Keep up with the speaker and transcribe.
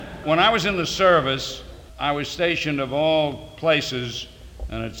When I was in the service, I was stationed of all places,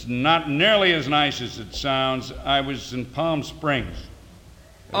 and it's not nearly as nice as it sounds. I was in Palm Springs.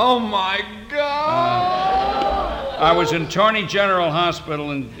 Oh my God! I was in Torney General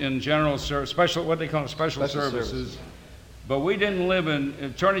Hospital in general special, what they call special services. But we didn't live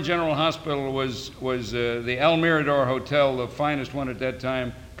in Torney General Hospital was the El Mirador Hotel, the finest one at that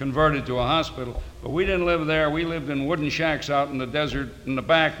time, converted to a hospital. But we didn't live there. We lived in wooden shacks out in the desert in the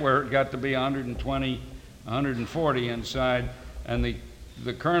back where it got to be 120, 140 inside. And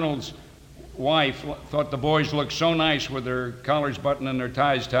the colonel's wife thought the boys looked so nice with their collars buttoned and their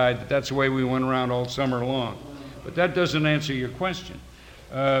ties tied that that's the way we went around all summer long. But that doesn't answer your question.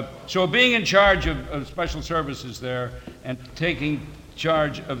 So being in charge of special services there and taking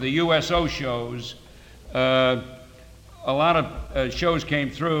charge of the USO shows, a lot of shows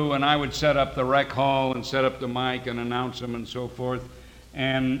came through, and I would set up the rec hall and set up the mic and announce them and so forth.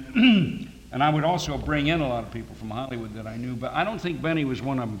 And and I would also bring in a lot of people from Hollywood that I knew, but I don't think Benny was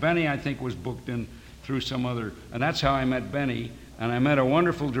one of them. Benny, I think, was booked in through some other, and that's how I met Benny. And I met a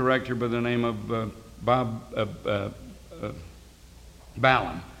wonderful director by the name of Bob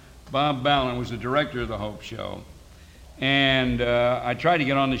Ballin. Bob Ballin was the director of the Hope Show. And I tried to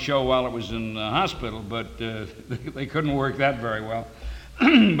get on the show while it was in the hospital, but they couldn't work that very well.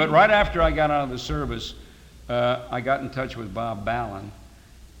 But right after I got out of the service, I got in touch with Bob Ballin.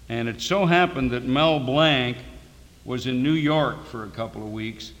 And it so happened that Mel Blanc was in New York for a couple of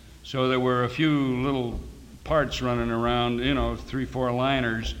weeks, so there were a few little parts running around, 3-4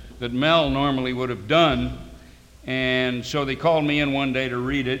 liners that Mel normally would have done. And so they called me in one day to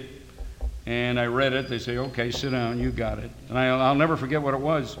read it, and I read it. They say, okay, sit down, you got it. And I'll never forget what it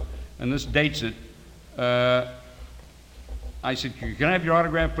was, and this dates it. I said, can I have your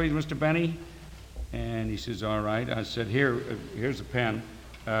autograph, please, Mr. Benny? And he says, all right. I said, here's a pen.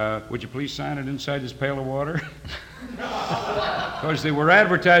 Would you please sign it inside this pail of water? Because they were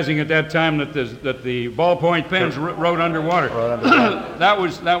advertising at that time that the ballpoint pens wrote underwater. That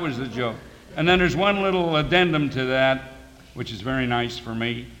was the joke. And then there's one little addendum to that, which is very nice for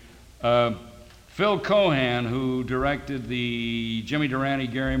me. Phil Cohan, who directed the Jimmy Durante,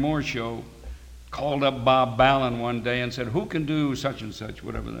 Gary Moore show, called up Bob Ballin one day and said, who can do such and such,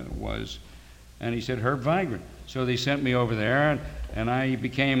 whatever that was? And he said, Herb Vigran. So they sent me over there, and I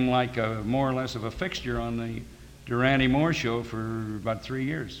became like more or less of a fixture on the Durante Moore show for about 3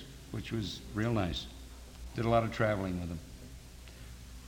 years, which was real nice. Did a lot of traveling with him.